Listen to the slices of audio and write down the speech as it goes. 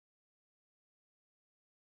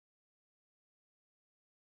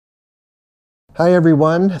Hi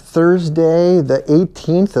everyone, Thursday the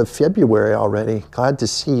 18th of February already. Glad to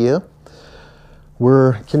see you.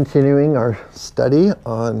 We're continuing our study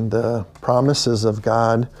on the promises of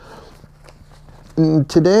God. And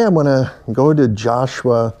today I want to go to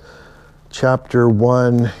Joshua chapter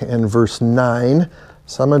 1 and verse 9.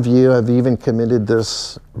 Some of you have even committed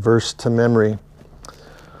this verse to memory.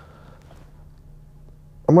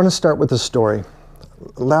 I want to start with a story.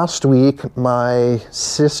 Last week, my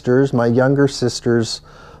younger sister's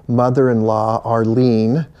mother-in-law,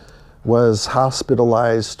 Arlene, was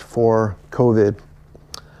hospitalized for COVID.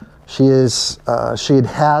 She had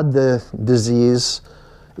had the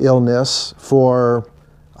illness for,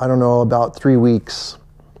 about 3 weeks.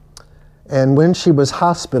 And when she was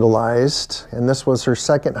hospitalized, and this was her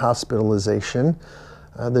second hospitalization,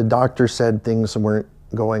 the doctor said things weren't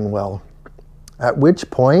going well. At which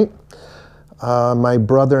point, my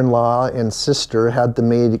brother-in-law and sister had to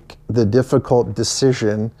make the difficult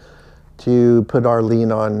decision to put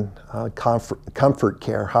Arlene on comfort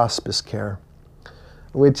care, hospice care,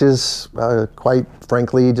 which is quite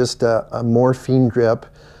frankly just a morphine drip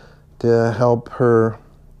to help her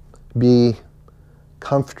be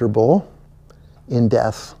comfortable in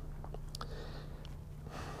death.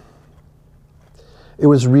 It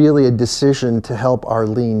was really a decision to help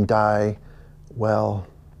Arlene die well.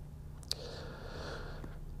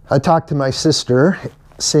 I talked to my sister,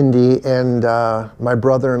 Cindy, and my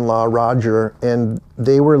brother-in-law, Roger, and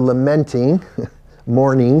they were lamenting,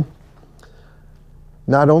 mourning,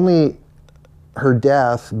 not only her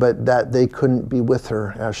death, but that they couldn't be with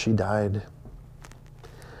her as she died.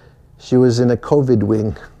 She was in a COVID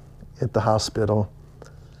wing at the hospital,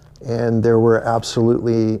 and there were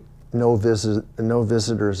absolutely no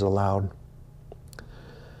visitors allowed.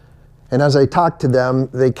 And as I talked to them,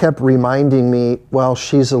 they kept reminding me, well,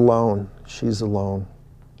 she's alone. She's alone.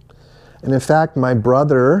 And in fact, my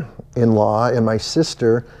brother-in-law and my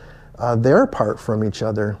sister, they're apart from each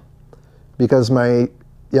other because my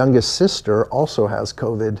youngest sister also has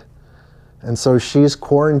COVID. And so she's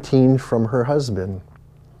quarantined from her husband.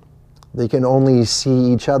 They can only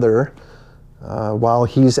see each other while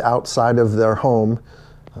he's outside of their home,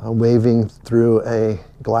 waving through a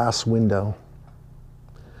glass window.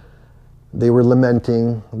 They were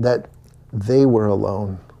lamenting that they were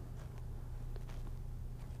alone.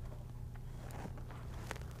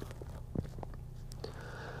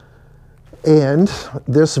 And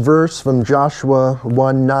this verse from Joshua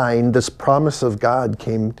 1:9, this promise of God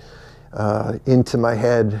came into my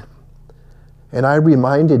head. And I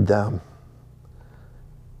reminded them,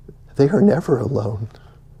 they are never alone.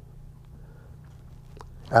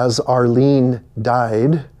 As Arlene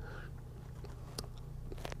died,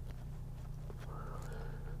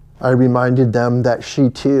 I reminded them that she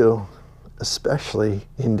too, especially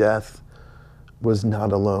in death, was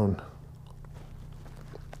not alone.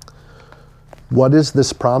 What is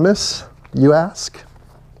this promise, you ask?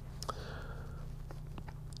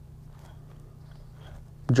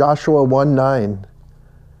 Joshua 1:9,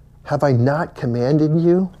 have I not commanded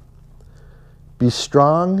you? Be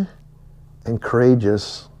strong and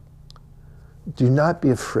courageous. Do not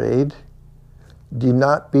be afraid. Do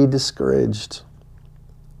not be discouraged.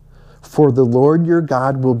 For the Lord your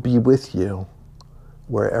God will be with you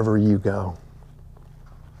wherever you go.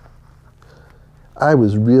 I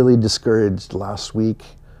was really discouraged last week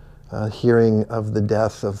hearing of the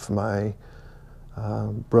death of my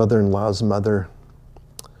brother-in-law's mother.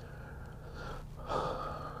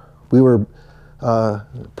 We were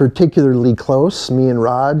particularly close, me and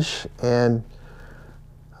Raj, and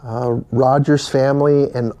Roger's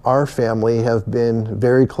family and our family have been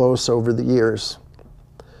very close over the years.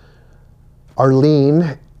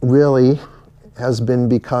 Arlene really has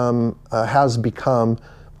become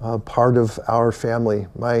part of our family.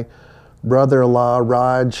 My brother-in-law,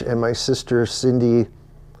 Raj, and my sister, Cindy,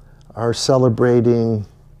 are celebrating,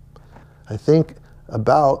 I think,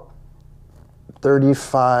 about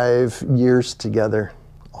 35 years together,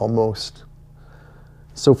 almost.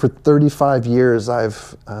 So for 35 years,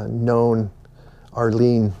 I've known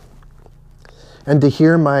Arlene. And to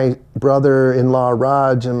hear my brother-in-law,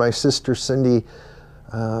 Raj, and my sister, Cindy,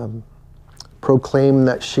 proclaim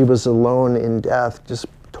that she was alone in death just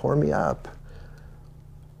tore me up.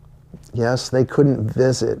 Yes, they couldn't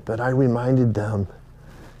visit, but I reminded them,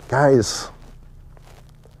 guys,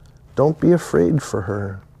 don't be afraid for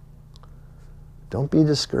her. Don't be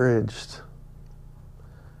discouraged.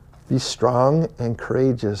 Be strong and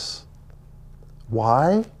courageous.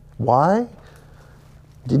 Why? Why?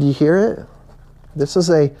 Did you hear it? This is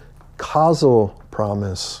a causal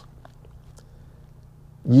promise.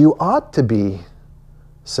 You ought to be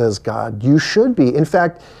says God. You should be. In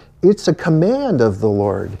fact, it's a command of the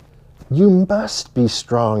Lord. You must be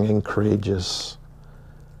strong and courageous.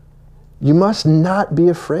 You must not be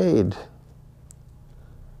afraid.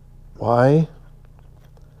 Why?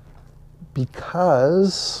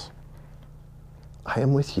 Because I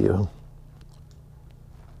am with you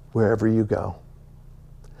wherever you go.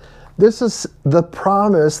 This is the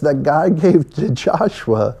promise that God gave to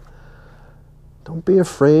Joshua. Don't be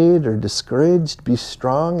afraid or discouraged. Be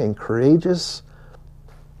strong and courageous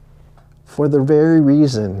for the very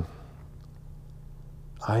reason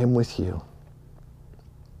I am with you.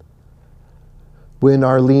 When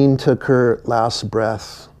Arlene took her last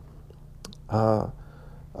breath a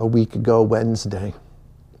week ago Wednesday,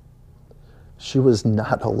 she was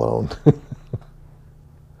not alone.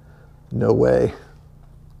 No way.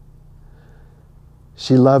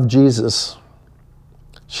 She loved Jesus.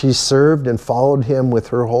 She served and followed him with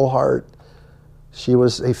her whole heart. She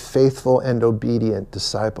was a faithful and obedient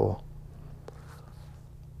disciple.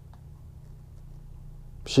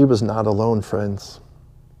 She was not alone, friends.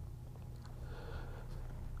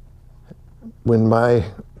 When my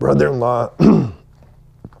brother-in-law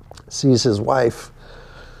sees his wife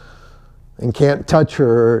and can't touch her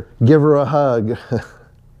or give her a hug,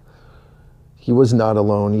 he was not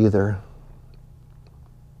alone either.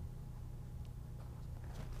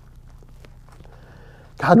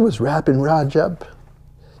 God was wrapping Raj up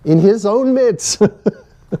in his own midst.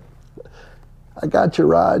 I got you,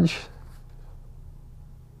 Raj.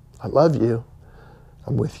 I love you.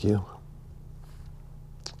 I'm with you.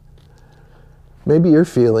 Maybe you're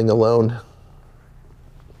feeling alone.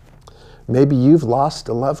 Maybe you've lost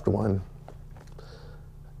a loved one.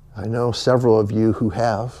 I know several of you who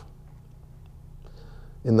have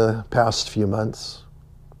in the past few months.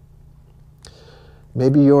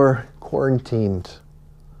 Maybe you're quarantined.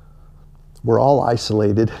 We're all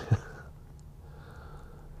isolated.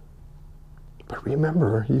 But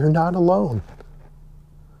remember, you're not alone.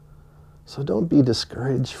 So don't be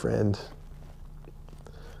discouraged, friend.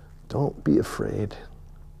 Don't be afraid.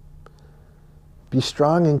 Be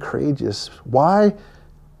strong and courageous. Why?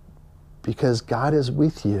 Because God is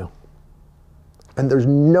with you. And there's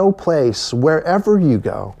no place, wherever you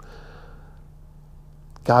go,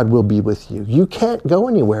 God will be with you. You can't go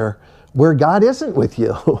anywhere where God isn't with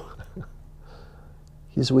you.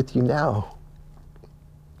 He's with you now.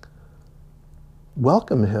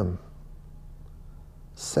 Welcome him.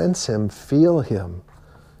 Sense him, feel him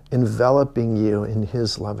enveloping you in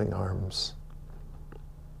his loving arms.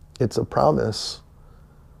 It's a promise,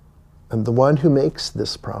 and the one who makes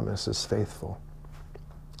this promise is faithful.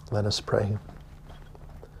 Let us pray.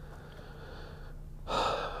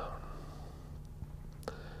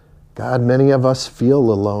 God, many of us feel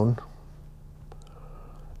alone.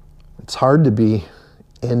 It's hard to be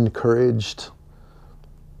encouraged.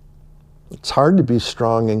 It's hard to be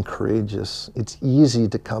strong and courageous. It's easy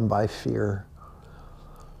to come by fear.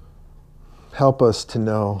 Help us to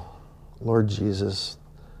know, Lord Jesus,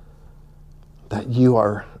 that you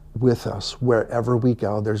are with us wherever we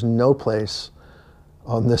go. There's no place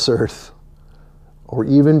on this earth or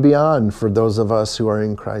even beyond for those of us who are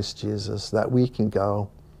in Christ Jesus that we can go,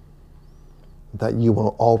 that you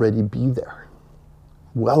will already be there,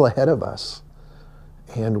 well ahead of us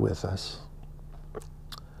and with us.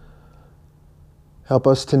 Help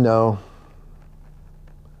us to know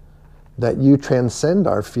that you transcend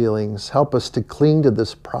our feelings. Help us to cling to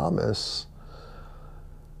this promise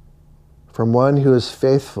from one who is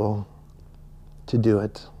faithful to do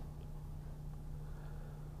it.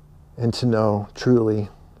 And to know truly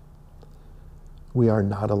we are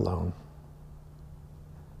not alone.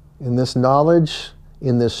 In this knowledge,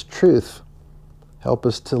 in this truth, help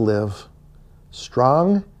us to live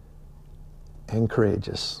strong and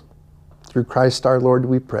courageous. Through Christ our Lord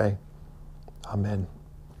we pray. Amen.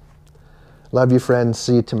 Love you, friends.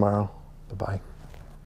 See you tomorrow. Bye-bye.